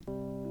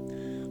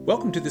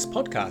Welcome to this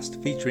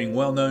podcast featuring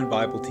well-known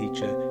Bible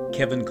teacher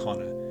Kevin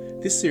Conner.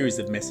 This series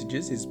of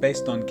messages is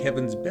based on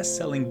Kevin's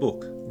best-selling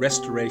book,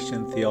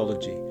 Restoration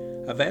Theology,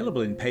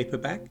 available in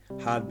paperback,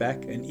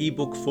 hardback, and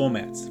ebook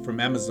formats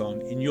from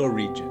Amazon in your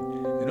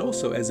region, and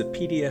also as a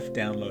PDF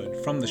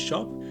download from the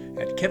shop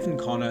at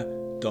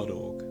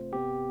kevinconner.org.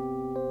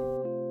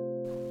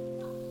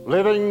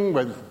 Living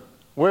with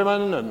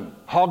women and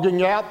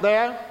hogging out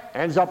there,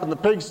 ends up in the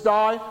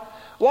pigsty.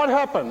 What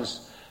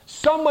happens?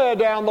 Somewhere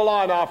down the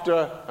line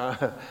after,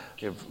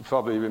 you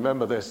probably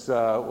remember this,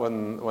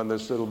 when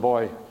this little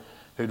boy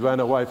who'd run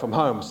away from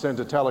home sent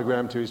a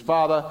telegram to his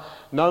father,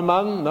 "No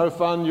mun, no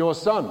fun, your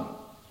son."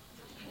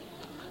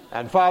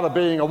 And father,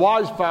 being a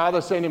wise father,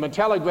 sent him a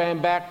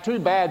telegram back, "Too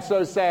bad,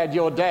 so sad,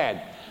 your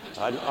dad."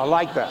 I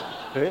like that.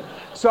 Yeah?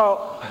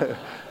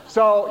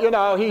 So you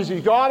know, he's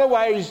gone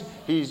away,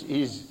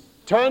 he's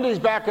turned his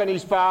back on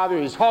his father,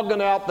 he's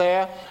hogging out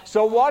there.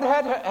 So what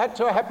had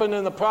to happen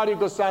in the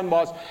prodigal son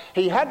was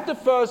he had to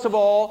first of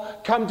all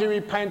come to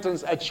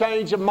repentance, a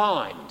change of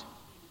mind.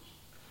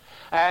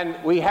 And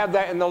we have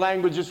that in the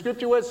language of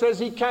Scripture where it says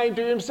he came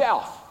to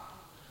himself.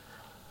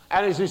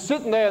 And as he's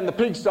sitting there in the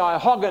pigsty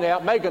hogging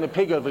out, making a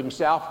pig of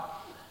himself,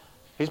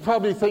 he's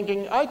probably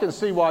thinking, I can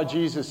see why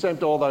Jesus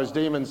sent all those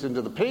demons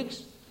into the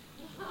pigs.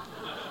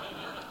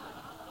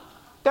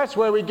 That's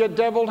where we get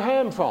deviled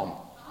ham from.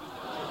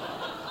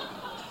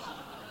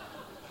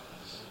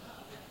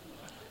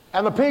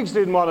 And the pigs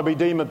didn't want to be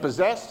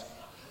demon-possessed,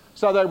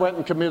 so they went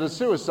and committed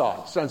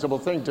suicide. Sensible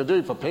thing to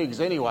do for pigs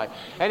anyway.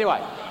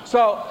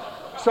 So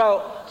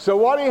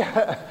what he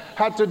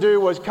had to do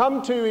was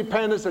come to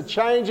repentance, a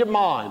change of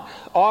mind.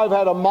 I've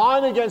had a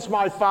mind against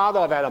my father.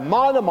 I've had a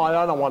mind of my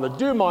own. I want to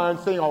do my own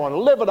thing. I want to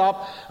live it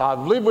up.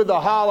 I've lived with the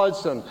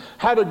harlots and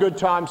had a good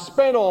time,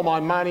 spent all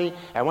my money,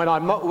 and when I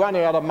run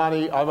out of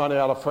money, I run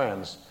out of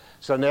friends.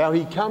 So now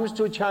he comes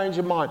to a change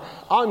of mind.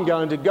 I'm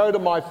going to go to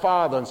my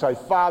father and say,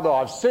 "Father,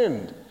 I've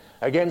sinned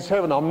against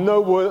heaven. I'm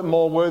no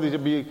more worthy to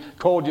be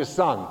called your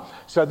son."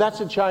 So that's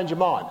a change of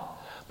mind.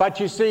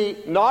 But you see,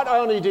 not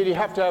only did he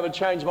have to have a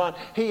change of mind,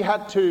 he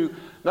had to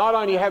not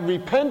only have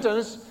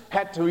repentance,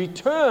 had to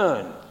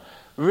return,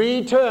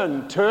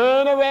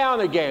 turn around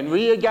again,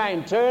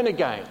 turn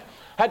again.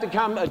 Had to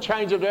come a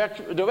change of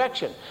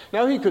direction.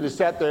 Now he could have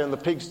sat there in the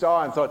pigsty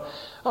and thought,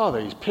 "Oh,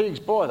 these pigs,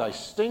 boy, they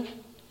stink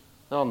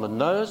on the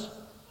nose.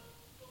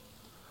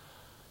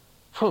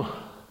 Whew.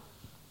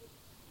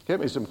 Get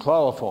me some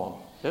chloroform.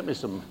 Get me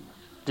some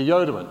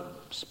deodorant,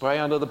 spray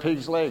under the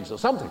pig's legs or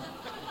something."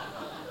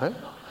 Right?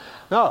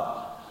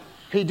 No,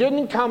 he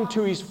didn't come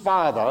to his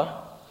father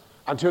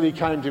until he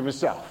came to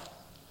himself.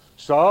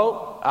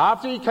 So,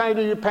 after he came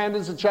to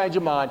repentance and change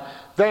of mind,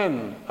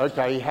 then,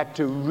 he had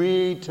to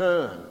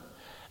return.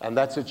 And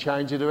that's a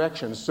change of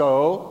direction.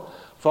 So,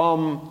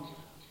 from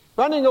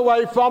running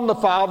away from the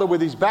father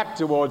with his back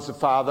towards the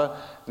father,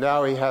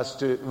 now he has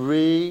to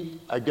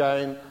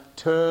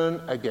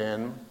turn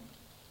again,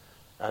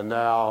 and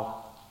now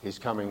he's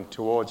coming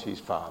towards his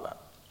father.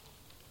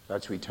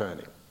 That's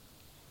returning.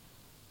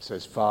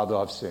 Says, "Father,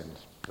 I've sinned."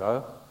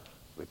 So,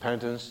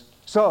 repentance.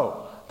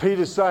 So,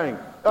 Peter's saying,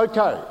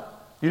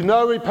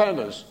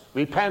 repentance.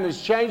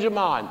 Repentance, change of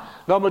mind.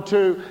 Number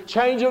 2,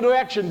 change of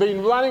direction.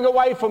 Been running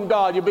away from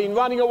God. You've been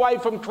running away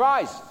from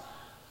Christ,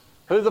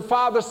 who the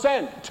Father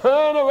sent.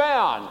 Turn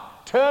around.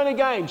 Turn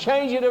again.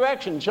 Change your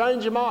direction.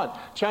 Change your mind.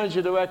 Change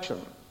your direction.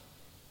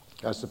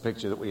 That's the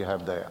picture that we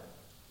have there.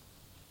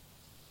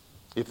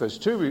 If there's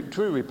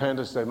true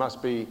repentance, there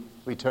must be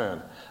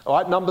return. All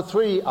right, number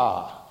 3,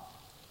 R.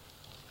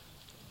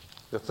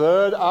 The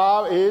third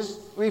R is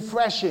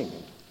refreshing.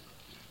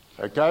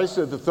 So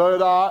the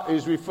third R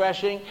is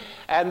refreshing.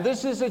 And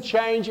this is a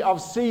change of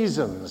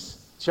seasons.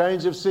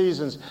 Change of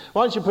seasons.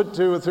 Why don't you put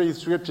 2 or 3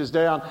 scriptures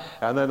down,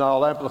 and then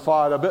I'll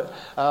amplify it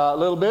a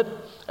little bit.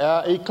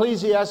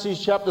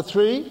 Ecclesiastes chapter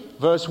 3,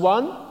 verse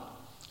 1.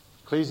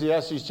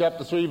 Ecclesiastes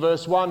chapter 3,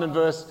 verse 1 and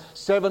verse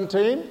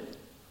 17.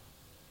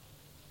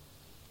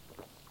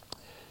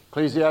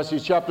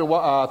 Ecclesiastes chapter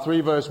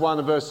 3, verse 1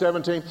 and verse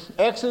 17.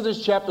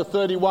 Exodus chapter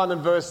 31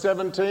 and verse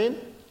 17.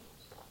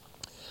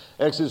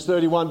 Exodus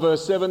 31,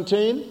 verse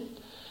 17.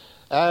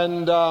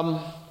 And,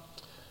 let's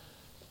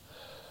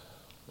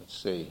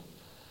see.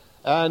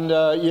 And,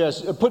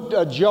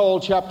 put Joel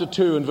chapter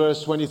 2 and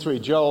verse 23.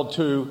 Joel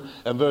 2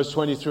 and verse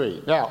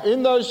 23. Now,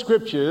 in those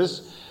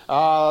scriptures,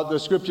 the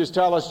scriptures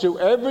tell us to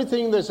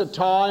everything there's a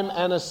time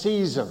and a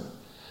season.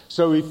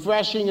 So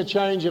refreshing, a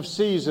change of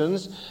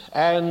seasons,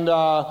 and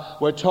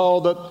we're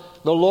told that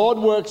the Lord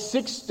worked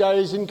 6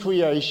 days in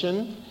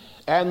creation,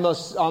 and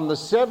on the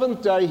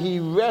 7th day he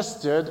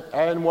rested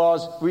and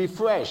was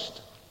refreshed.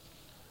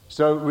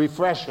 So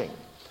refreshing.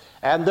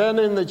 And then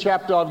in the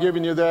chapter I've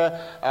given you there,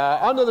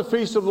 under the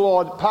feast of the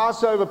Lord,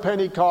 Passover,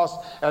 Pentecost,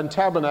 and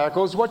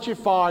Tabernacles, what you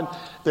find,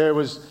 there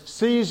was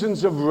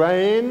seasons of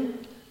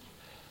rain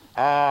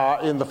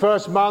in the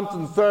first month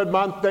and third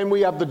month. Then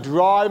we have the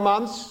dry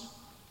months.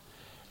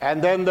 And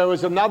then there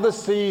was another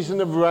season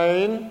of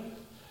rain.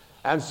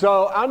 And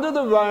so under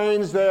the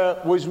rains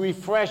there was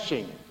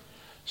refreshing,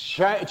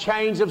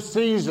 change of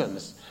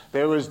seasons.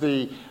 There was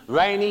the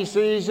rainy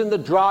season, the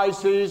dry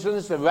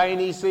seasons, the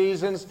rainy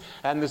seasons,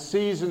 and the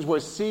seasons were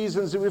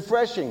seasons of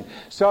refreshing.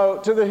 So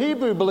to the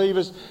Hebrew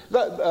believers,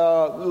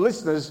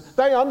 listeners,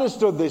 they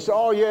understood this.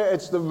 Oh yeah,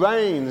 it's the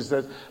rains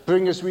that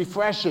bring us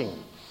refreshing.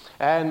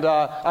 And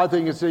I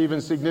think it's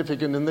even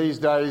significant in these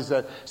days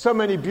that so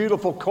many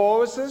beautiful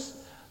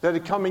choruses that are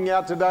coming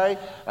out today.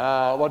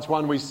 What's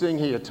one we sing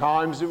here?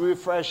 Times of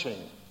refreshing,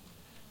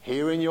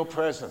 here in your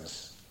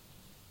presence.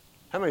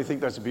 How many think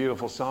that's a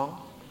beautiful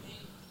song?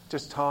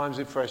 Just times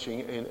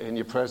refreshing in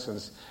your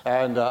presence.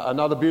 And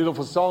another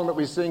beautiful song that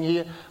we sing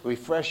here,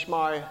 refresh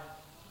my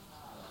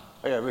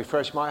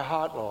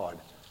heart, Lord.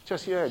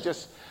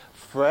 Just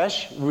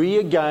fresh,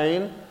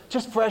 re-again,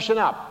 just freshen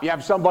up. You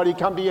have somebody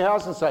come to your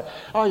house and say,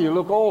 oh, you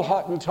look all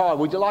hot and tired.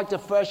 Would you like to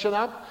freshen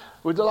up?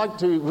 Would you like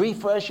to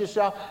refresh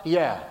yourself?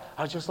 Yeah,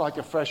 I'd just like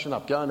to freshen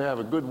up. Go and have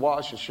a good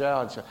wash, a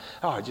shower, and say,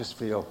 oh, I just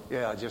feel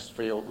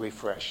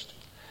refreshed.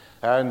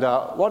 And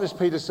what does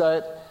Peter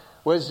say?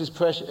 Where does this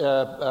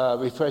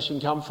refreshing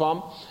come from?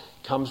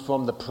 It comes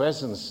from the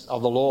presence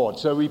of the Lord.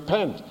 So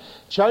repent.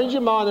 Change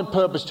your mind and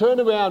purpose.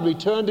 Turn around,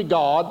 return to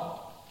God,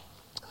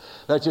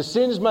 that your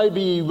sins may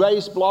be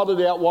erased,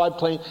 blotted out, wiped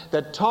clean,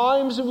 that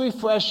times of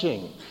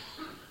refreshing,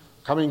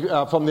 coming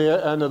from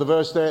the end of the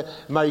verse there,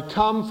 may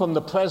come from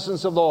the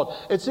presence of the Lord.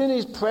 It's in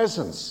his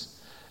presence.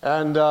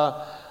 And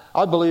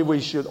I believe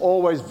we should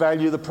always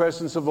value the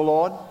presence of the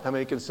Lord. How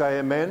many can say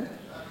amen?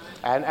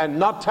 And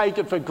not take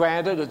it for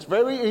granted. It's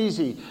very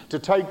easy to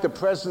take the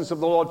presence of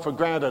the Lord for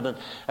granted. And,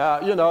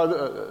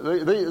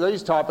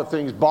 these type of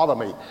things bother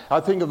me. I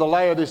think of the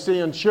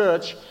Laodicean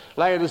church,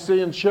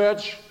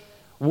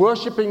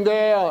 worshipping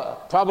there,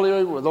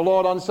 probably with the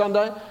Lord on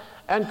Sunday,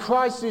 and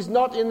Christ is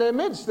not in their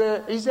midst.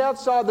 He's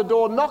outside the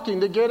door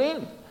knocking to get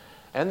in.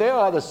 And they're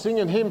either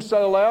singing hymns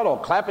so loud or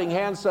clapping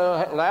hands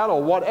so loud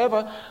or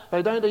whatever,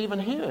 they don't even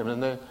hear him.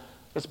 And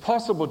it's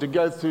possible to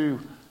go through,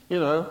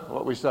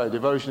 what we say,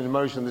 devotion,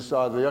 emotion, this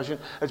side of the ocean.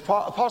 It's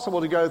possible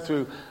to go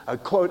through,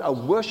 a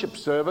worship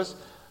service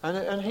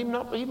and him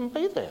not even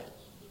be there.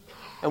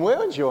 And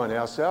we're enjoying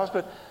ourselves,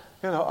 but,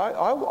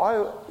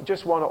 I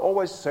just want to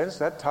always sense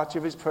that touch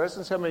of his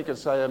presence. How many can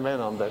say amen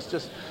on this?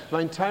 Just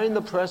maintain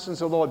the presence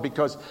of the Lord,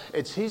 because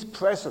it's his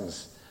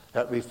presence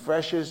that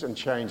refreshes and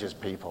changes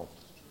people.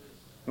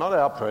 Not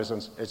our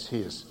presence, it's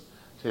his.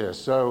 Yeah,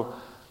 so,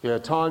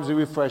 times of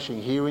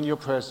refreshing, here in your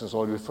presence,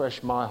 Lord.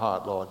 Refresh my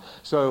heart, Lord.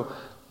 So,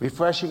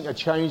 refreshing, a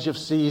change of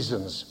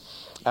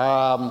seasons.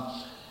 Why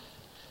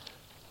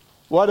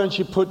don't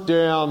you put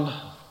down,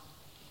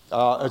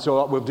 it's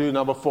all right, we'll do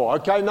number 4.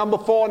 Okay, number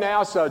 4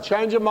 now. So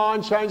change of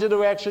mind, change of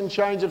direction,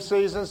 change of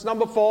seasons.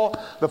 Number 4,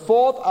 the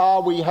fourth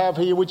R we have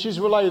here, which is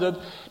related,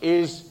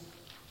 is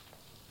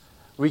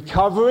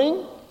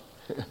recovering.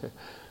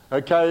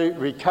 Okay,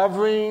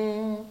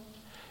 recovering,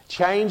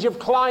 change of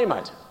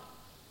climate.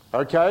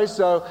 Okay,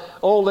 so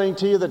all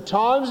linked here, the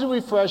times of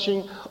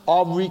refreshing,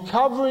 of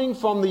recovering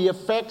from the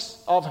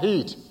effects of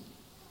heat.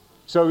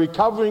 So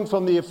recovering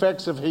from the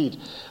effects of heat.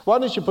 Why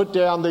don't you put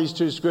down these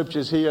two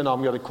scriptures here, and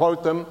I'm going to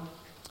quote them.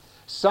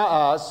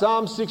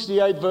 Psalm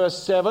 68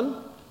 verse 7.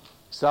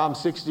 Psalm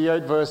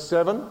 68 verse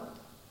 7.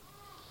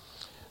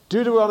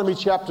 Deuteronomy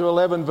chapter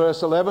 11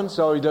 verse 11,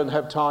 so you don't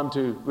have time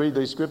to read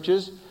these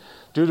scriptures.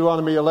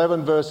 Deuteronomy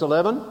 11 verse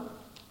 11.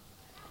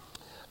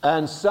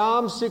 And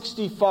Psalm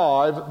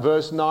 65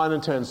 verse 9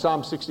 and 10.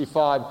 Psalm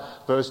 65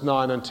 verse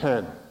 9 and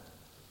 10.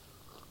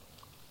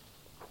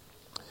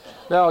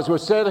 Now, as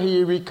was said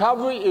here,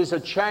 recovery is a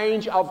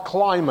change of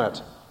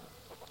climate.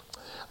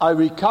 A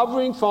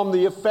recovering from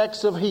the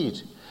effects of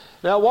heat.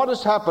 Now, what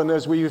has happened,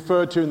 as we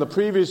referred to in the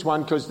previous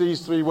one, because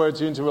these three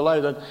words are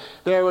interrelated,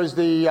 there was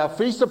the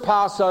Feast of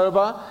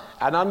Passover,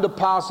 and under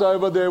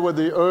Passover there were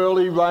the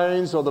early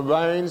rains, or the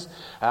rains,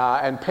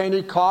 and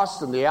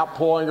Pentecost, and the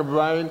outpouring of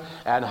rain,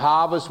 and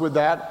harvest with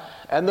that.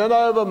 And then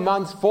over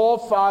months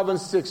 4, 5, and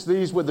 6,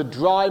 these were the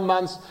dry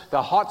months,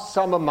 the hot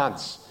summer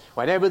months,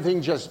 when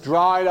everything just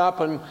dried up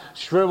and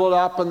shriveled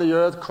up and the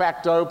earth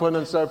cracked open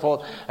and so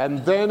forth.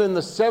 And then in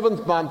the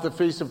 7th month, the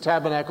Feast of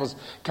Tabernacles,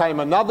 came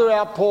another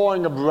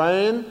outpouring of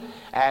rain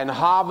and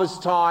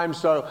harvest time.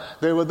 So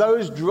there were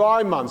those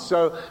dry months.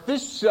 So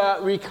this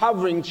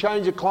recovering,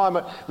 change of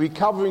climate,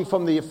 recovering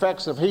from the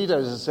effects of heat,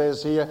 as it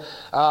says here,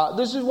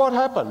 this is what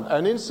happened.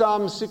 And in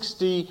Psalm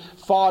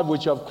 65,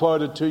 which I've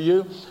quoted to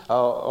you,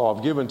 or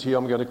I've given to you,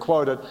 I'm going to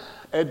quote it.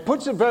 It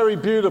puts it very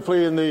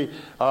beautifully in the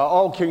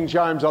Old King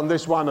James on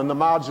this one, and the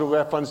marginal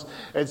reference.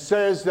 It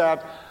says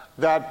that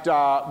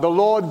the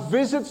Lord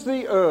visits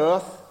the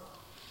earth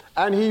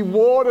and he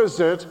waters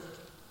it,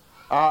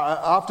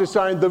 after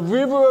saying the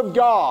river of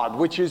God,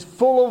 which is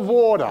full of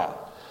water.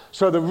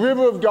 So the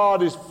river of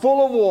God is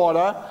full of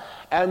water,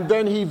 and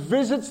then he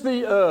visits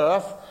the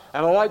earth,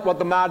 and I like what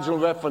the marginal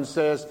reference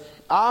says,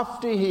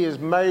 after he has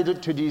made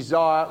it to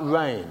desire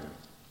rain.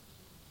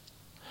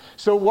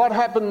 So what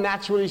happened,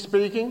 naturally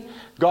speaking?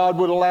 God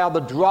would allow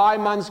the dry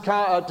months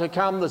to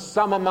come, the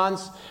summer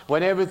months,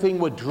 when everything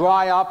would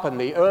dry up and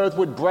the earth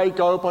would break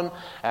open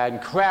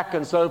and crack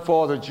and so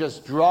forth. There's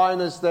just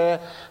dryness there.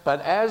 But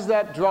as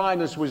that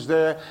dryness was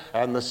there,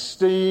 and the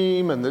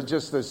steam and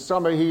just the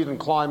summer heat and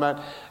climate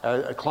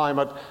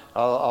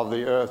of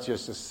the earth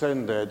just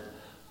ascended,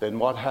 then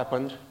what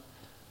happened?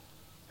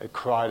 It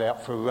cried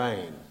out for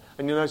rain.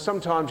 And you know,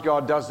 sometimes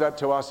God does that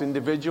to us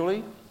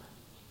individually.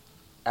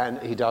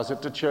 And he does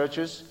it to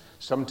churches.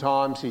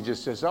 Sometimes he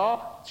just says,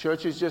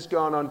 church is just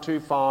going on too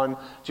fine,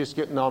 just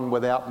getting on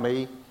without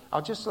me.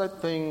 I'll just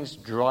let things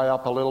dry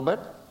up a little bit.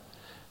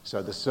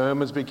 So the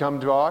sermons become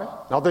dry.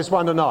 Not this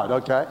one tonight,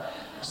 okay?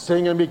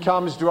 Singing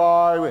becomes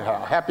dry.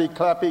 Happy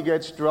clappy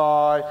gets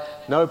dry.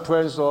 No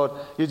presence, Lord.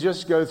 You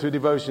just go through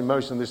devotion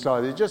most on this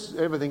side.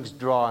 Everything's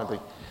dry and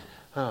think,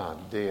 oh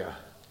dear.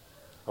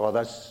 Well,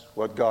 that's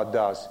what God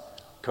does,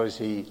 because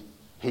he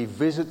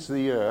visits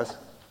the earth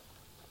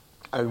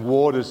and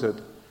waters it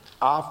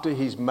after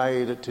he's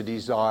made it to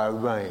desire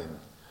rain.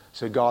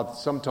 So God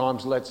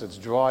sometimes lets it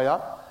dry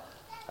up.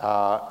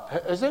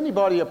 Has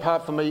anybody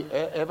apart from me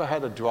ever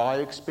had a dry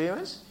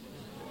experience?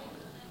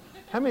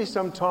 How many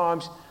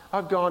sometimes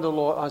I've gone to the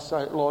Lord, I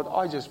say, Lord,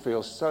 I just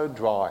feel so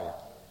dry.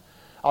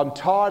 I'm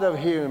tired of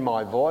hearing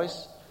my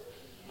voice.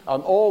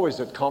 I'm always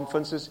at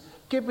conferences.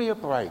 Give me a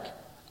break.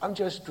 I'm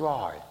just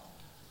dry.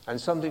 And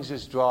something's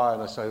just dry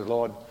and I say,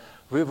 Lord,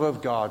 river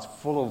of God's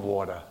full of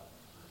water.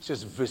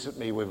 Just visit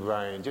me with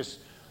rain. Just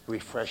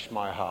refresh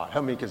my heart.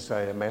 How many can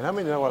say amen? How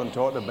many know what I'm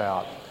talking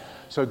about?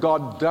 So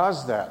God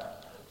does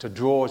that to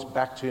draw us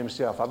back to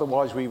himself.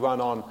 Otherwise we run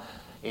on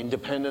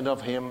independent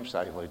of him,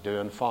 say we're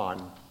doing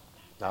fine.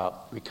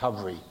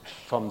 Recovery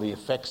from the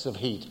effects of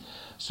heat.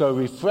 So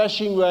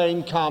refreshing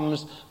rain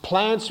comes,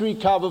 plants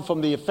recover from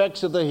the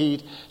effects of the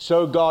heat,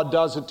 so God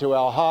does it to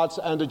our hearts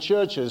and to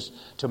churches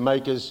to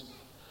make us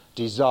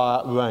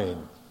desire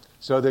rain.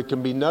 So there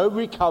can be no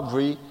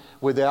recovery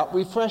without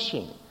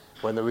refreshing.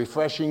 When the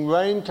refreshing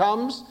rain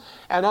comes,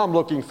 and I'm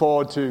looking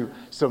forward to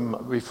some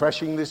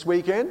refreshing this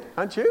weekend,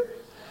 aren't you?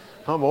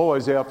 I'm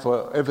always out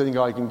for everything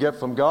I can get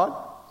from God,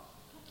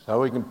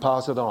 so we can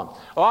pass it on.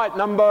 All right,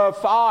 number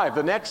 5,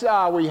 the next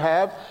R we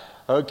have,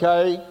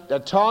 okay,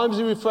 at times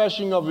the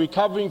refreshing of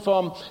recovering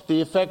from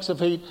the effects of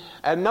heat.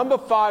 And number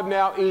 5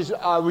 now is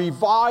a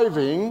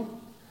reviving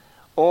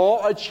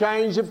or a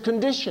change of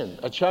condition,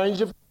 a change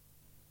of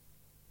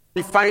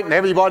faint and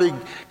everybody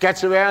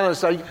gets around and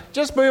say,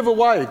 just move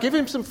away, give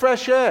him some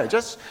fresh air.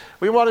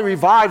 We want to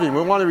revive him,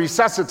 we want to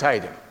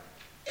resuscitate him.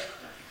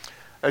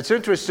 It's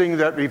interesting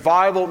that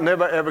revival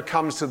never ever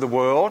comes to the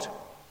world.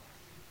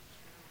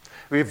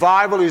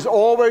 Revival is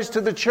always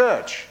to the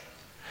church.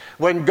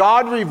 When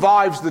God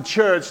revives the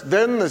church,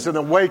 then there's an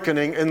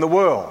awakening in the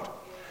world.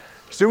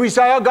 So we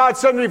say, God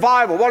send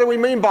revival. What do we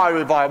mean by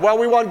revival? Well,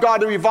 we want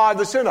God to revive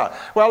the sinner.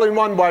 Well, in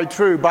one way,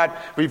 true, but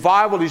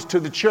revival is to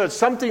the church.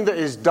 Something that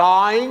is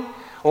dying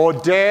or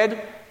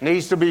dead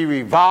needs to be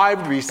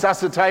revived,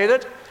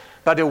 resuscitated,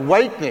 but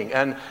awakening.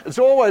 And it's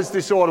always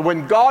this order.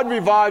 When God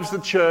revives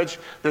the church,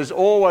 there's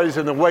always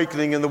an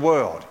awakening in the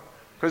world.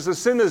 Because the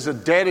sinners are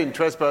dead in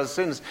trespass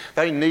sins.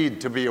 They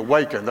need to be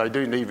awakened. They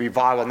do need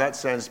revival in that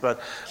sense, but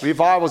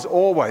revival is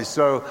always.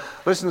 So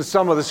listen to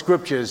some of the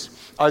scriptures.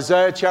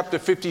 Isaiah chapter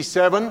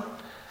 57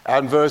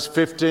 and verse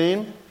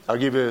 15. I'll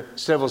give you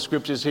several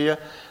scriptures here.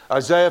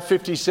 Isaiah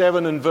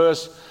 57 and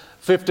verse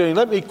 15.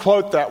 Let me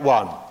quote that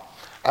one.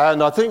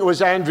 And I think it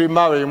was Andrew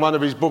Murray in one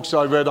of his books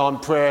I read on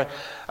prayer.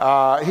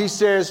 He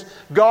says,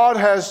 God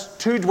has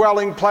 2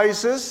 dwelling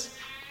places.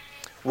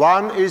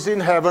 One is in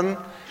heaven,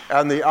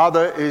 and the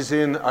other is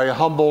in a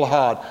humble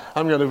heart.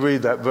 I'm going to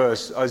read that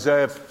verse,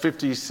 Isaiah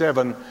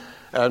 57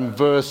 and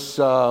verse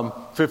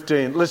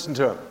 15. Listen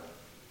to it.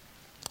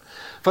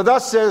 For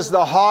thus says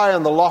the high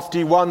and the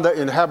lofty one that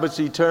inhabits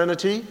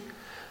eternity,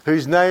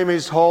 whose name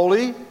is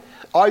holy.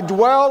 I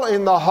dwell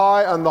in the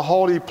high and the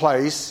holy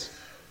place,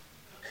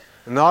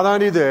 not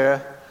only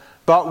there,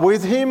 but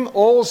with him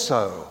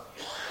also,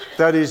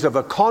 that is of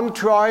a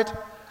contrite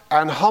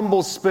and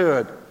humble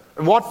spirit.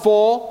 And what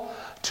for?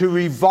 To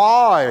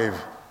revive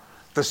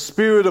the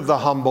spirit of the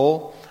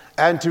humble,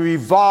 and to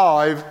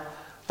revive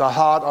the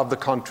heart of the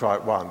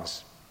contrite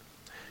ones.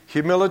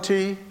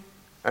 Humility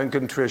and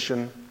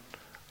contrition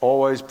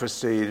always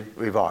precede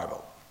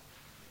revival.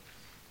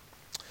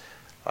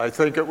 I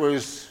think it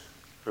was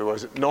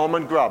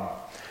Norman Grubb.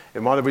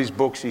 In one of his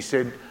books he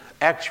said,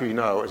 actually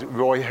no, it was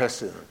Roy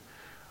Heston.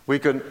 We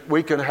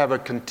can have a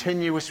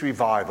continuous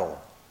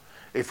revival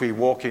if we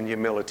walk in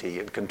humility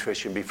and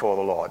contrition before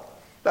the Lord.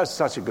 That's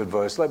such a good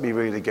verse. Let me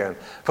read again.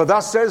 For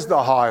thus says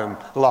the high and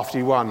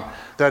lofty one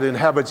that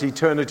inhabits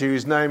eternity,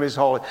 whose name is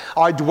holy.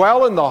 I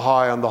dwell in the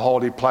high and the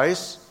holy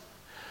place,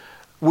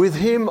 with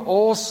him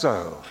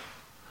also,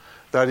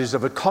 that is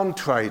of a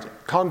contrite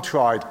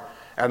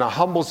and a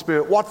humble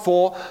spirit. What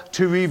for?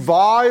 To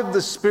revive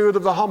the spirit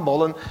of the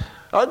humble. And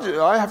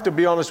I have to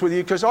be honest with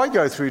you, because I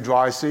go through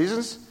dry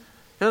seasons.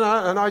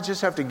 And I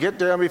just have to get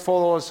down before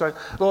the Lord and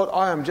say, Lord,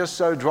 I am just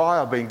so dry.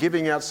 I've been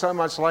giving out so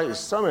much lately,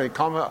 so many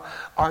comments.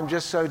 I'm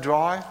just so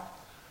dry.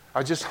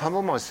 I just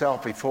humble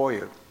myself before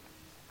you.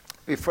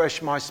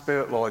 Refresh my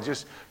spirit, Lord.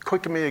 Just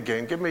quicken me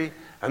again.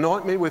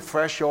 Anoint me with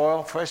fresh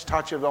oil, fresh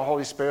touch of the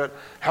Holy Spirit.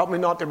 Help me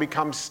not to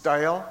become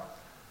stale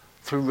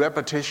through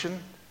repetition,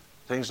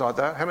 things like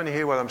that. How many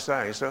hear what I'm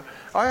saying? So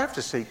I have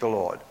to seek the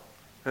Lord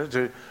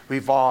to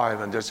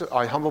revive, and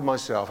I humble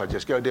myself. I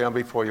just go down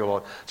before you,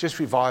 Lord. Just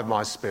revive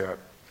my spirit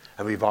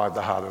and revive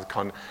the heart of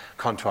the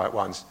contrite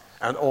ones.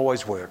 And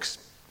always works.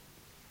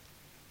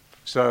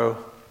 So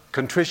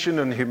contrition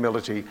and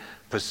humility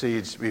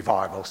precedes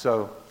revival.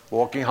 So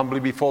walking humbly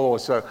before the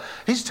Lord. So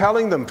he's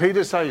telling them,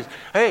 Peter says,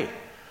 hey,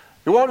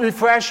 you want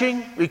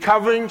refreshing,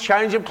 recovering,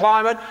 change of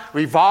climate,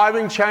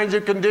 reviving, change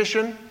of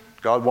condition?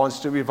 God wants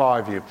to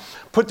revive you.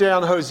 Put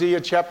down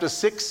Hosea chapter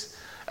 6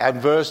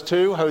 and verse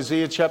 2.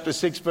 Hosea chapter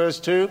 6 verse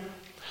 2.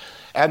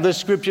 And the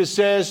scripture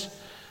says,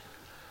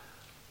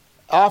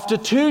 after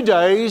 2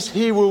 days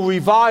he will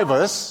revive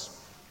us,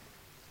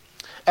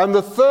 and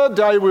the third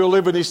day we'll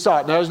live in his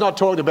sight. Now, he's not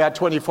talking about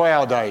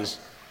 24-hour days.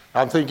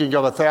 I'm thinking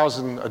of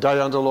 1,000, a day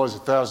under the Lord is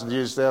 1,000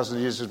 years, 1,000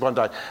 years is 1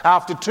 day.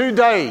 After 2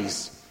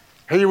 days,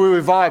 he will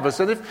revive us.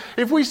 And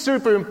if we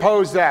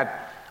superimpose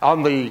that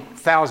on the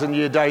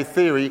 1,000-year day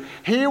theory,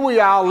 here we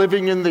are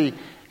living in the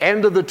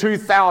end of the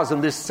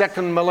 2000, this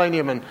second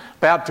millennium, and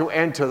about to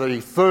enter the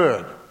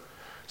third.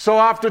 So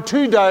after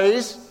 2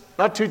 days,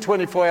 not 2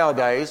 24-hour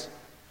days,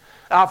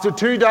 after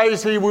 2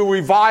 days he will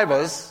revive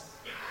us.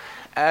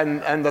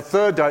 And the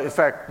third day, in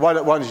fact, why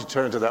don't you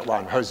turn to that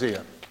one,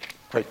 Hosea.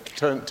 Quick,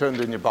 turn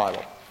it in your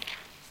Bible.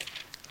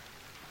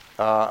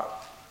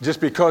 Just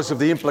because of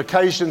the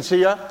implications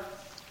here,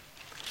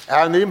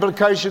 and the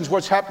implications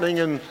what's happening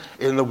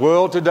in the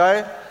world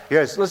today.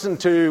 Yes, listen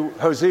to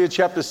Hosea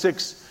chapter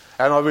 6,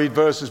 and I'll read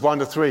verses 1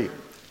 to 3.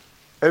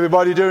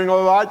 Everybody doing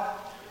all right?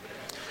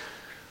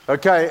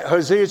 Okay,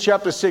 Hosea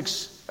chapter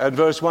 6 and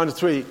verse 1 to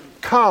 3.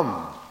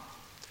 Come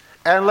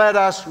and let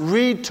us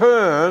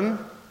return.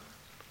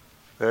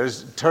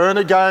 There's turn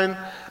again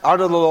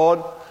unto the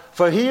Lord.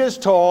 For he is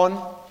torn,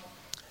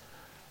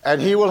 and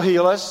he will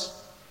heal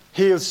us.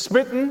 He is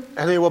smitten,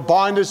 and he will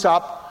bind us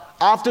up.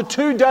 After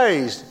 2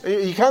 days,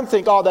 you can't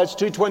think, oh, that's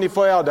 2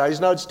 24-hour days.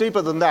 No, it's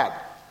deeper than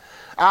that.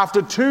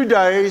 After 2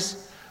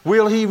 days,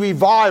 will he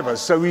revive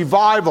us? So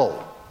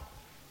revival.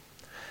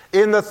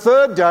 In the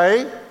third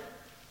day,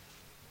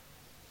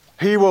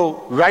 he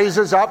will raise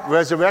us up,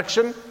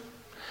 resurrection,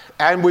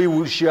 and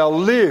we shall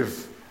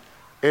live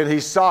in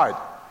his sight.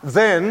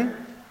 Then,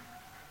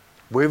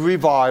 with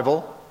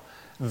revival,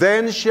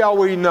 then shall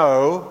we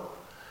know,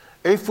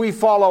 if we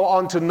follow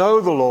on to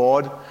know the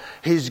Lord,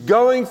 his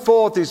going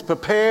forth is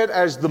prepared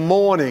as the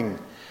morning,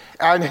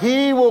 and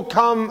he will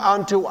come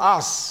unto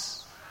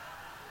us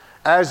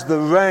as the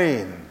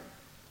rain,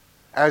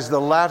 as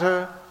the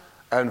latter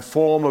and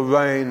former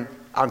rain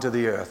unto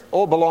the earth.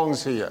 All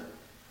belongs here.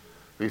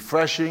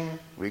 Refreshing,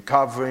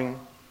 recovering,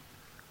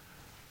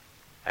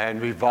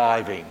 and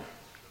reviving.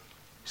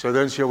 So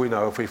then shall we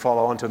know, if we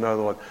follow on to know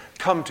the Lord.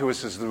 Come to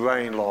us as the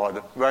rain,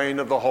 Lord, rain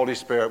of the Holy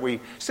Spirit. We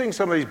sing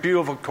some of these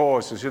beautiful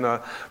choruses,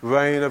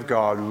 rain of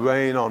God,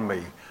 rain on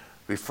me,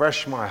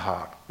 refresh my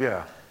heart.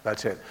 Yeah,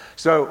 that's it.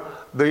 So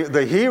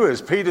the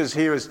hearers, Peter's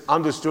hearers,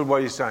 understood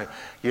what he's saying.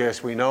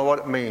 Yes, we know what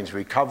it means,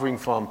 recovering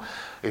from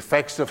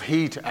effects of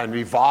heat and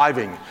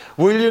reviving.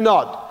 Will you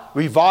not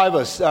revive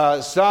us?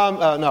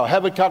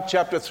 Habakkuk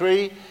chapter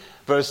 3,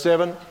 verse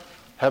 7.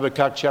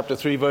 Habakkuk chapter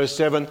 3 verse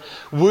 7.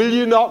 Will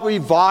you not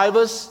revive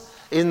us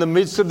in the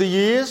midst of the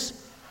years?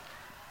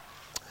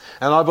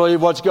 And I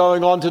believe what's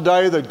going on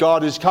today, that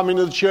God is coming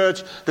to the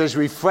church. There's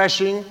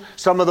refreshing,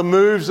 some of the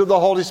moves of the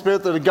Holy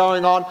Spirit that are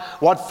going on.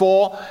 What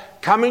for?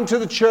 Coming to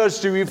the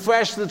church to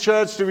refresh the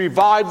church, to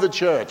revive the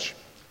church,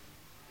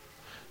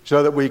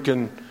 so that we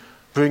can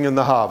bring in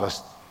the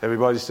harvest.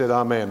 Everybody said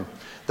amen.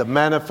 The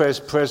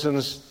manifest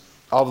presence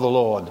of the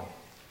Lord.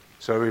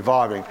 So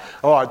reviving.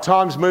 All right,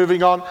 time's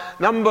moving on.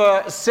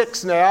 Number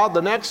 6 now.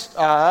 The next,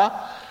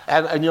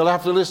 and you'll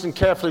have to listen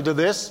carefully to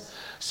this.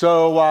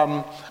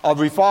 So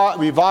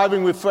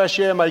reviving with fresh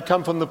air may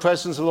come from the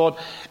presence of the Lord,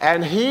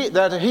 and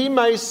that he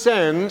may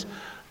send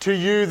to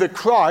you the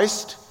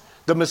Christ,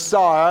 the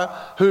Messiah,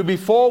 who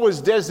before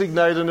was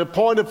designated and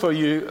appointed for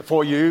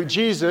you,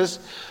 Jesus,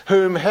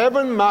 whom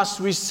heaven must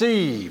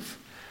receive.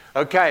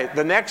 Okay,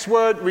 the next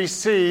word,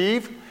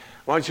 receive.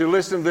 I want you to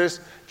listen to this.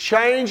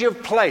 Change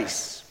of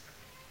place.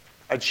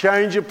 A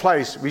change of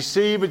place.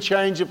 Receive a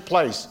change of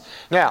place.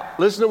 Now,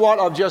 listen to what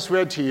I've just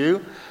read to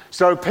you.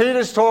 So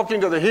Peter's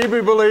talking to the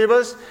Hebrew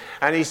believers,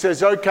 and he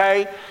says,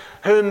 okay,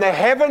 whom the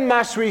heaven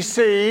must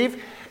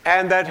receive,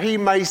 and that he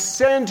may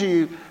send to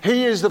you,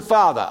 he is the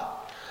Father,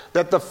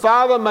 that the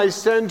Father may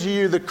send to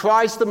you the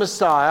Christ, the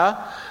Messiah,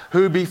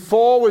 who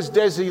before was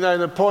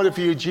designated and appointed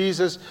for you,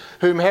 Jesus,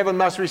 whom heaven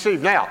must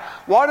receive. Now,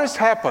 what has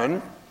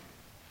happened,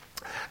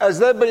 as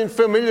they've been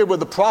familiar with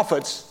the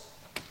prophets,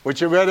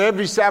 which are read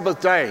every Sabbath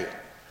day,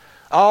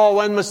 Oh,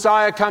 when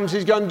Messiah comes,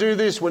 he's going to do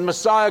this. When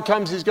Messiah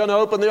comes, he's going to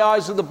open the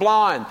eyes of the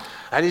blind.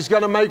 And he's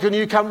going to make a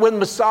new covenant when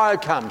Messiah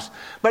comes.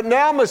 But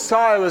now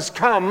Messiah has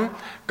come.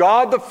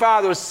 God the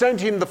Father has sent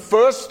him the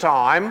first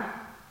time.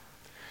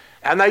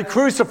 And they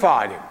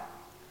crucified him.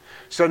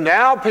 So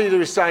now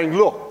Peter is saying,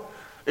 look,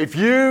 if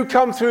you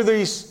come through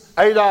these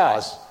 8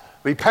 R's,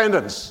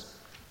 repentance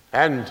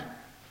and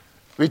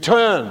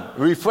return,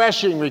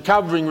 refreshing,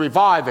 recovering,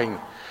 reviving,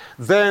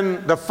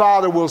 then the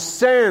Father will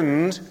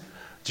send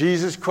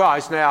Jesus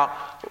Christ. Now,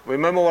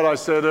 remember what I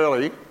said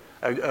earlier.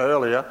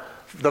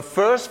 The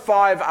first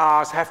 5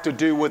 R's have to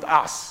do with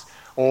us,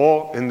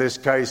 or in this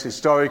case,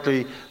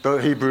 historically, the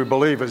Hebrew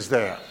believers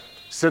there,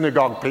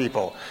 synagogue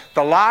people.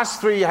 The last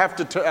 3 have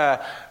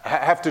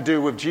to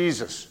do with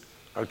Jesus.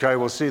 Okay,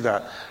 we'll see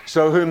that.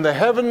 So, whom the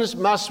heavens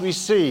must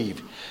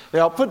receive.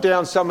 Now, I'll put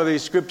down some of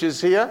these scriptures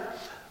here.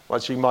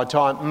 Watching my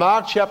time.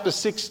 Mark chapter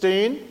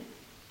 16,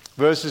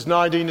 verses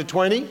 19 to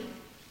 20.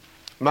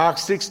 Mark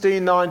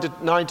 16,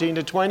 19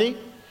 to 20.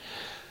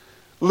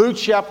 Luke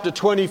chapter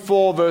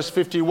 24, verse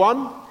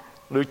 51.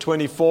 Luke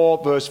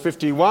 24, verse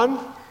 51.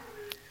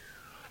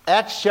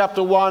 Acts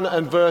chapter 1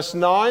 and verse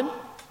 9.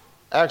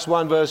 Acts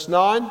 1, verse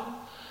 9.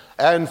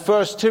 And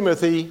 1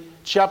 Timothy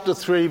chapter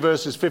 3,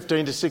 verses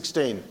 15 to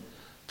 16.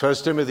 1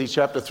 Timothy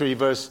chapter 3,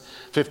 verse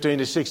 15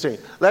 to 16.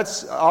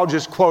 I'll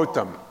just quote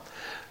them.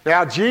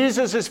 Now,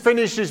 Jesus has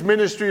finished his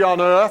ministry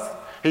on earth.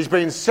 He's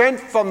been sent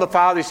from the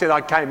Father. He said,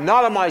 I came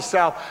not of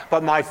myself,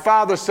 but my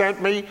Father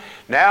sent me.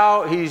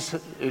 Now he's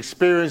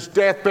experienced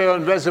death, burial,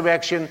 and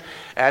resurrection.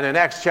 And in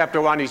Acts chapter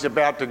 1, he's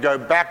about to go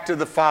back to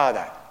the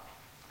Father.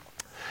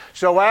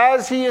 So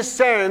as he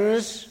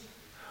ascends,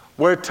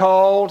 we're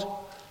told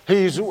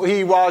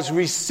he was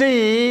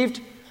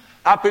received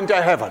up into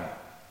heaven.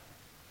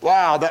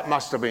 Wow, that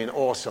must have been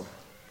awesome.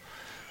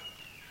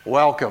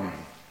 Welcome,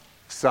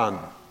 son.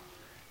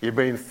 You've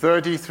been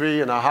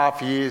 33 and a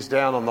half years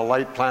down on the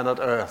late planet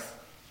Earth.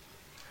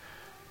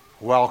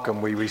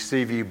 Welcome, we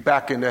receive you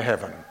back into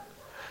heaven.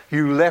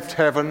 You left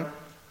heaven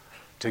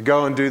to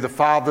go and do the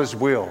Father's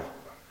will.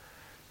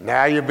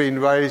 Now you've been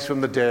raised from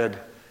the dead.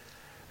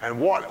 And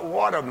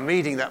what a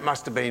meeting that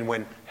must have been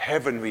when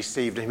heaven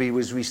received him. He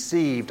was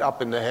received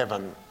up into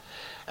heaven.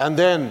 And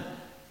then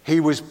he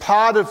was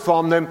parted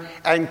from them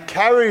and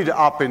carried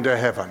up into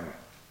heaven.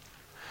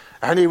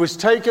 And he was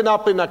taken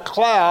up in a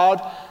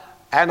cloud,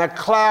 and a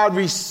cloud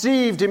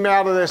received him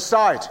out of their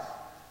sight.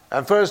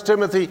 And 1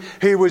 Timothy,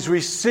 he was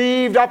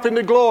received up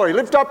into glory.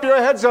 Lift up your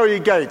heads, O ye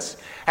gates,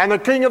 and the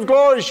King of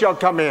glory shall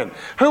come in.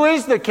 Who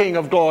is the King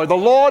of glory? The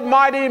Lord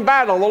mighty in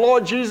battle, the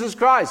Lord Jesus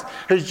Christ,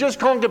 who's just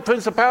conquered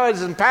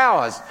principalities and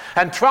powers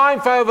and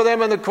triumphed over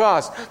them on the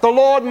cross. The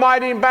Lord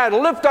mighty in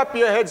battle. Lift up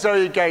your heads, O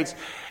ye gates,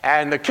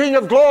 and the King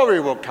of glory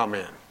will come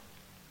in.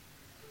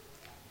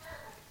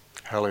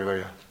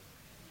 Hallelujah.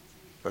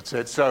 That's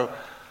it. So,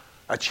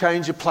 a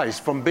change of place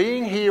from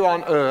being here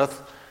on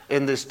earth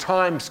in this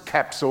time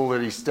capsule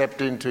that he stepped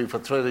into for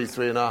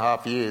 33 and a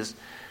half years.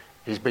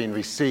 He's been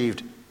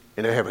received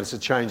into heaven. It's a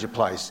change of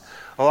place.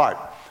 All right,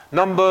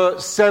 number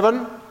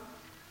 7.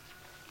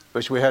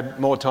 Wish we had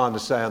more time to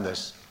say on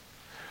this.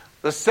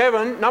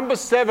 Number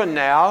 7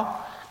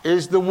 now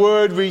is the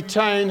word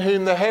retain,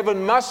 whom the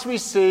heaven must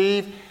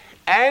receive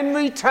and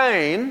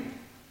retain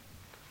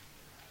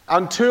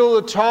until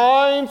the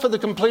time for the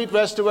complete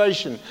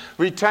restoration.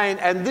 Retain,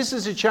 and this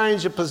is a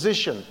change of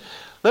position.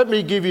 Let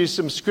me give you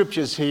some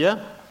scriptures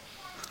here.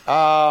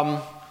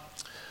 Where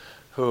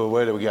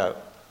do we go?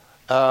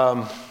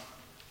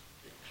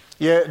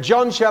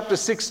 John chapter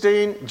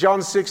 16,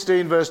 John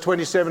 16 verse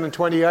 27 and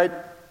 28.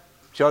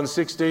 John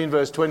 16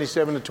 verse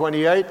 27 and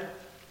 28.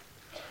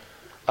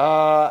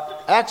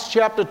 Acts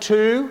chapter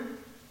 2,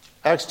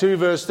 Acts 2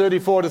 verse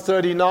 34 to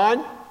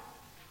 39.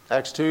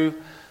 Acts 2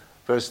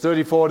 verse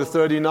 34 to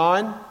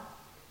 39.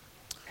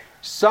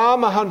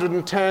 Psalm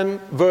 110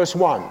 verse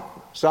 1.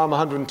 Psalm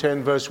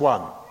 110 verse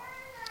 1. All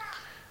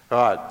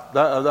right,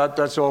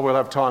 that's all we'll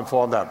have time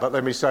for on that. But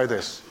let me say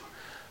this.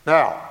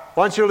 Now,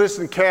 once you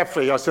listen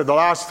carefully, I said the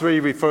last 3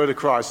 refer to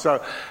Christ.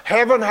 So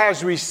heaven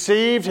has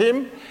received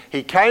him.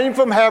 He came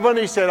from heaven.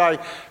 He said,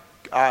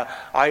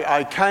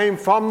 I came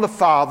from the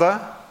Father,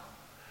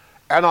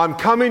 and I'm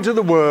coming to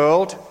the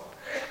world.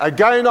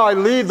 Again, I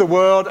leave the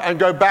world and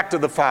go back to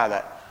the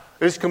Father.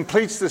 This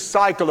completes the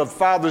cycle of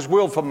Father's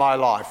will for my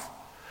life.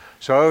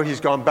 So he's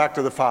gone back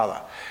to the Father.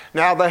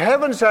 Now the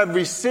heavens have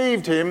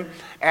received him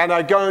and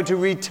are going to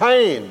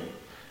retain.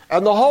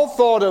 And the whole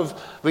thought of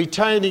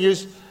retaining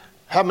is,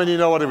 how many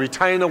know what a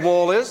retainer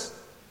wall is?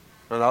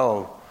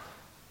 No.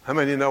 How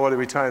many know what a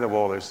retainer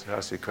wall is?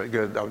 That's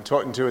good. I'm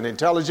talking to an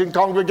intelligent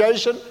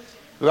congregation,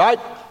 right?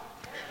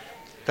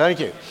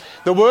 Thank you.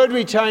 The word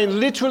retain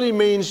literally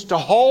means to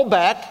hold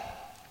back,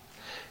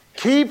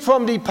 keep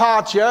from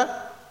departure.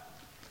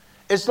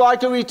 It's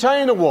like a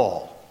retainer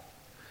wall.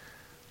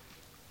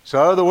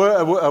 So the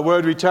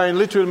word retain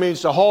literally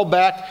means to hold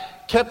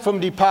back, kept from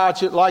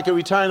departure, like a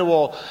retainer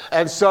wall.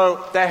 And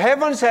so the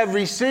heavens have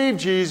received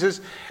Jesus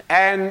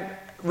and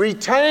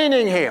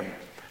retaining him.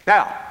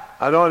 Now,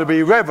 I don't want to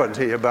be reverent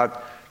here,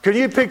 but Can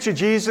you picture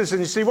Jesus? And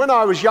you see, when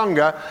I was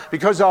younger,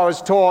 because I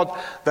was taught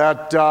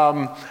that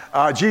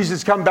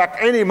Jesus come back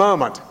any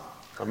moment.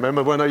 I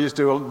remember when I used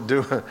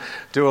to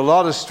do a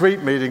lot of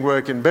street meeting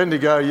work in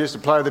Bendigo. I used to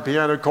play the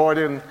piano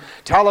accordion,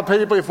 tell the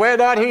people, if we're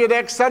not here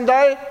next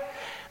Sunday,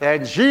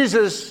 then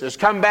Jesus has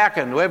come back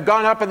and we've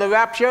gone up in the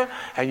rapture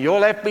and you're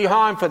left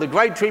behind for the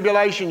great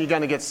tribulation. You're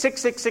going to get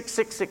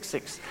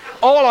 666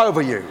 all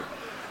over you.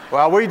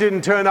 Well, we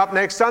didn't turn up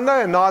next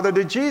Sunday and neither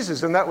did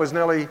Jesus, and that was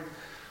nearly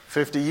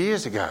 50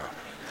 years ago.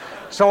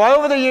 So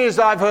over the years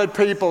I've heard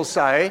people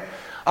say,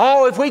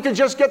 oh, if we could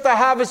just get the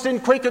harvest in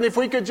quick, and if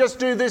we could just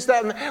do this,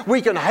 that, and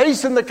we can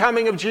hasten the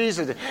coming of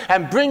Jesus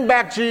and bring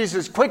back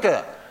Jesus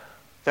quicker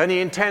than he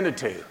intended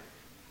to.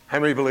 How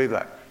many believe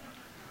that?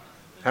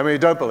 How many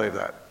don't believe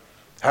that?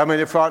 How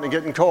many are frightened of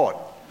getting caught?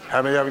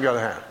 How many haven't got a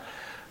hand?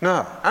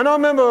 No. And I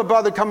remember a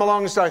brother come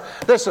along and say,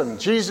 listen,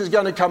 Jesus is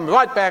going to come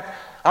right back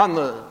on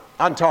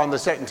time the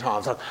second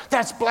time. So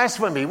that's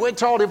blasphemy. We're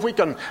told if we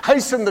can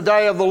hasten the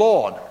day of the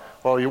Lord.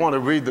 Well, you want to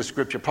read the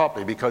scripture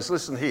properly, because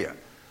listen here.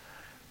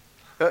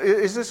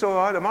 Is this all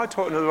right? Am I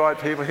talking to the right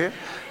people here?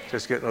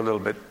 Just getting a little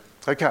bit.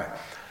 Okay.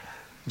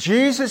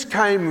 Jesus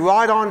came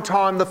right on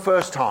time the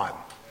first time.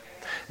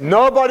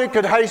 Nobody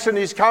could hasten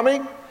his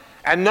coming,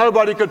 and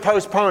nobody could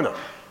postpone it.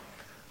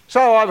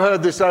 So I've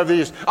heard this over the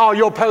years. Oh,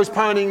 you're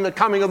postponing the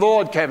coming of the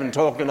Lord, Kevin,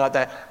 talking like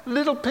that.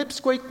 Little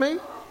pipsqueak me.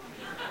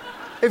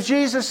 If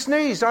Jesus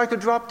sneezed, I could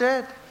drop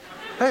dead.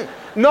 Hey,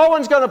 no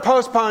one's going to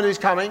postpone his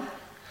coming,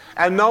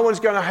 and no one's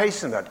going to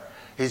hasten it.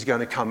 He's going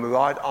to come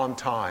right on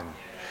time,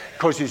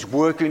 because he's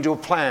working to a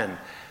plan.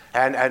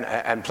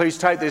 And please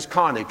take this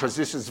kindly, because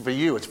this is for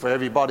you, it's for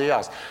everybody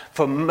else.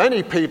 For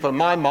many people, in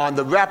my mind,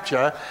 the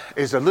rapture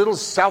is a little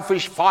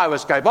selfish fire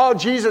escape. Oh,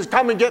 Jesus,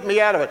 come and get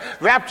me out of it.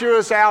 Rapture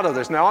us out of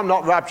this. Now, I'm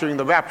not rapturing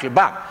the rapture,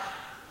 but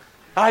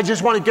I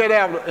just want to get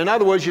out. In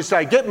other words, you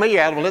say, get me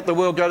out and let the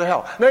world go to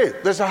hell. No,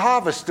 there's a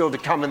harvest still to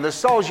come, and there's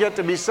souls yet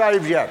to be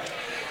saved yet.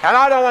 And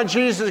I don't want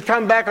Jesus to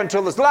come back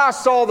until this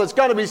last soul that's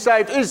going to be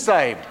saved is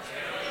saved.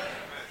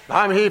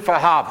 I'm here for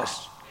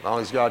harvest, as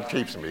long as God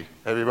keeps me.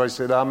 Everybody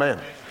said amen.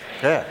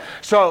 Yeah.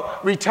 So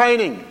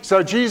retaining.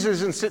 So Jesus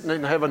isn't sitting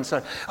in heaven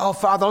saying, oh,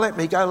 Father, let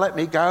me go, let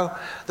me go.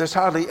 There's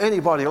hardly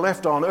anybody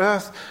left on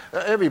earth.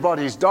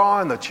 Everybody's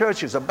dying. The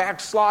churches are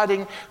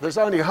backsliding. There's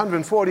only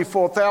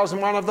 144,000,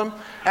 one of them.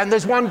 And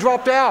there's one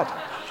dropped out.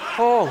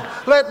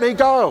 Oh, let me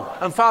go.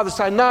 And Father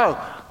say, no,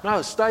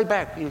 stay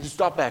back. You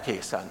stop back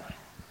here, son.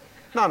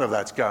 None of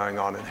that's going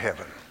on in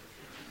heaven.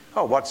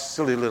 Oh, what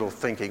silly little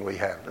thinking we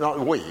have. Not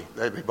we,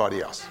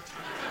 everybody else.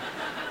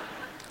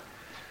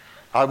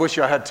 I wish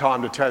I had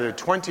time to tell you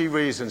 20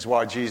 reasons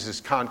why Jesus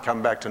can't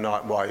come back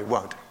tonight and why he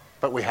won't.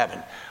 But we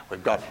haven't.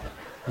 We've got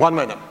 1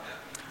 minute.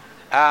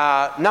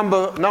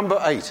 Number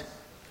 8.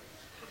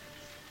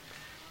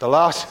 The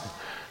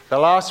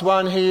last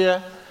one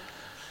here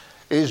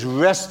is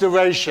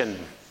restoration,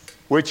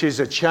 which is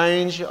a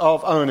change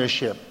of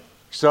ownership.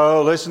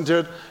 So listen to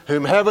it.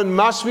 Whom heaven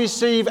must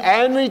receive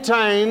and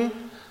retain.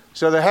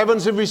 So the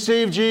heavens have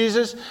received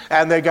Jesus,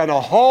 and they're going to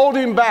hold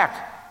him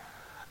back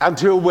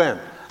until when?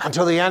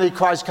 Until the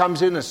Antichrist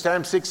comes in and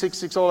stamps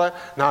 666, all that?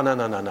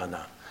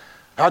 No.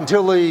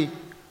 Until the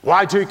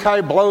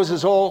Y2K blows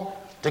us all,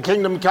 the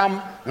kingdom come?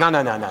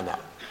 No.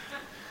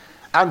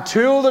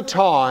 Until the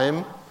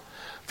time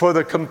for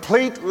the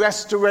complete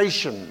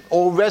restoration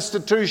or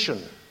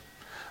restitution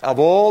of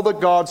all that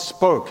God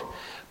spoke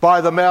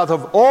by the mouth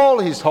of all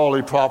his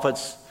holy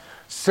prophets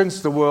since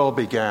the world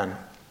began,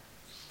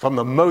 from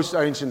the most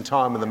ancient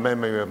time in the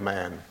memory of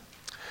man.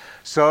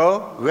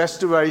 So,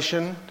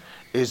 restoration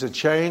is a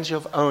change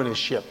of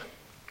ownership.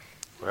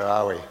 Where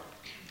are we?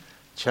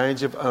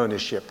 Change of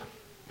ownership.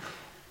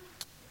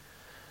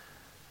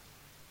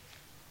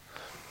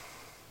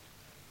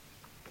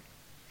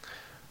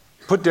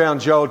 Put down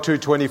Joel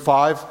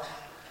 2:25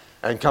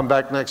 and come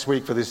back next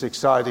week for this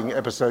exciting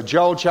episode.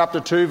 Joel chapter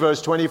 2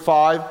 verse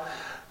 25.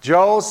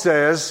 Joel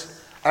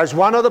says, as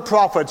one of the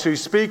prophets who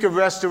speak of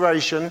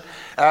restoration,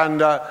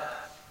 and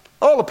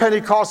all the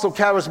Pentecostal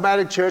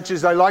charismatic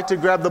churches, they like to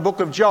grab the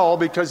book of Joel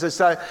because they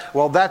say,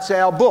 well, that's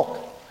our book.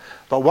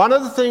 But one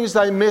of the things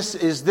they miss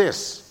is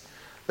this.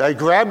 They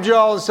grab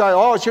Joel and say,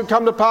 oh, it should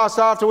come to pass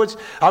afterwards.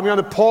 I'm going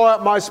to pour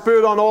out my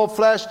spirit on all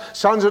flesh.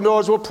 Sons and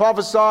daughters will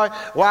prophesy.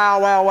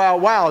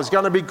 Wow. It's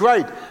going to be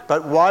great.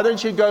 But why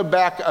don't you go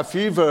back a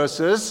few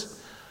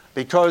verses?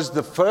 Because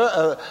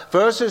the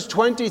verses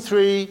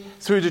 23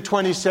 through to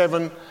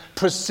 27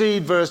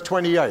 precede verse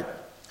 28.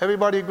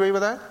 Everybody agree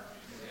with that?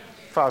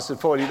 Fasted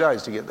 40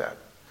 days to get that.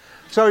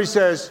 So he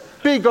says,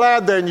 be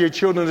glad then, you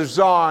children of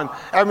Zion,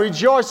 and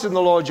rejoice in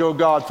the Lord your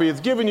God, for he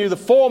hath given you the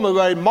former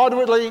rain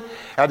moderately,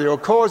 and he will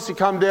cause to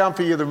come down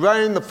for you the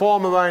rain, the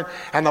former rain,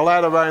 and the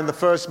latter rain the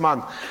first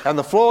month. And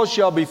the floors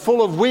shall be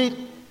full of wheat,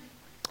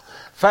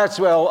 fats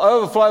will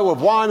overflow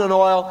with wine and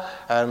oil.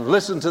 And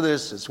listen to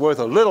this, it's worth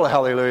a little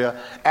hallelujah.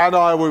 And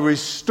I will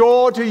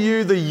restore to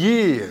you the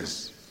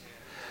years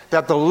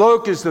that the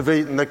locust have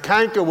eaten, the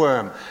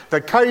cankerworm,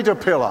 the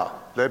caterpillar.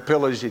 They're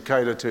pillars you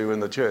cater to in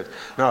the church.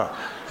 No,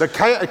 the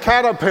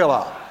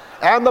caterpillar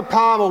and the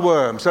palmer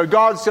worm. So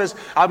God says,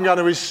 I'm going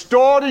to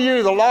restore to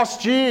you the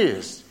lost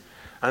years.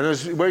 And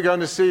as we're going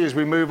to see as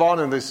we move on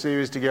in this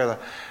series together,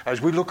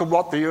 as we look at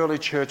what the early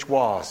church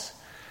was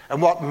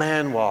and what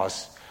man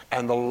was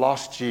and the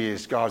lost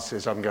years, God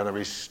says, I'm going to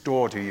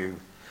restore to you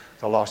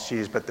the lost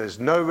years. But there's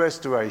no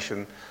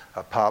restoration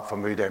apart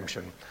from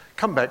redemption.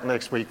 Come back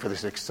next week for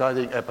this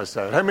exciting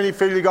episode. How many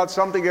feel you got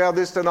something out of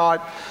this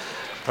tonight?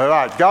 All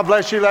right, God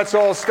bless you. Let's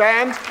all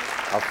stand.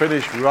 I'll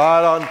finish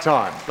right on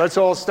time. Let's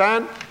all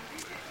stand.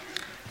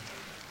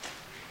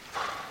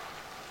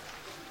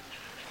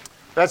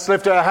 Let's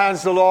lift our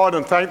hands to the Lord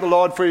and thank the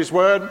Lord for his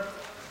word.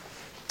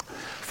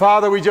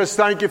 Father, we just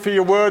thank you for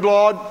your word,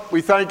 Lord.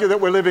 We thank you that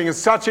we're living in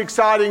such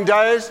exciting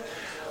days.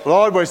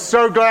 Lord, we're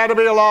so glad to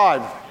be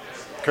alive,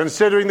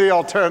 considering the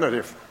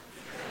alternative.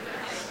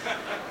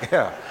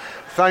 Yeah.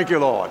 Thank you,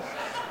 Lord.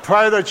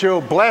 Pray that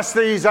you'll bless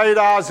these 8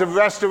 hours of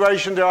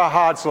restoration to our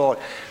hearts, Lord.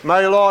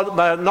 May, Lord,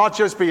 may it not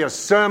just be a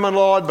sermon,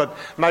 Lord, but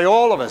may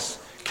all of us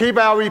keep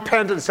our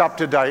repentance up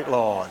to date,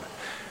 Lord.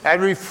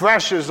 And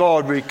refresh us,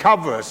 Lord.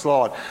 Recover us,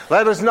 Lord.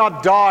 Let us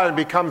not die and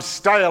become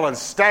stale and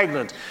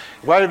stagnant.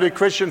 Waverley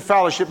Christian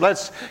Fellowship,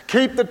 let's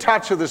keep the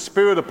touch of the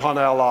Spirit upon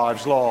our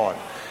lives, Lord.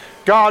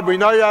 God, we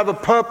know you have a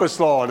purpose,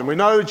 Lord, and we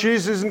know that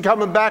Jesus isn't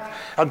coming back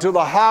until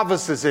the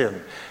harvest is in.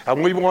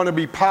 And we want to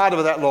be part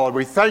of that, Lord.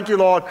 We thank you,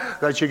 Lord,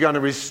 that you're going to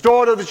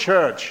restore to the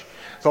church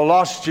the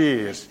lost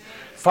years.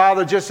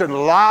 Father, just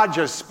enlarge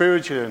us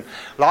spiritually,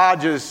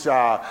 enlarge us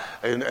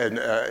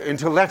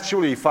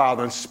intellectually,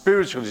 Father, and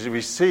spiritually to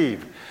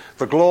receive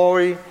the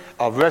glory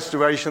of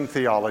restoration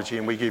theology.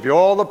 And we give you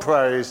all the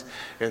praise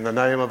in the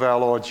name of our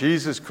Lord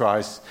Jesus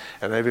Christ.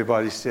 And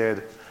everybody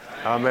said,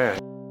 Amen.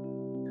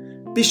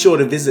 Be sure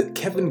to visit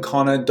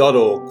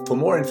kevinconner.org for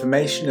more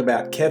information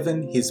about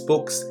Kevin, his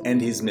books,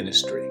 and his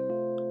ministry.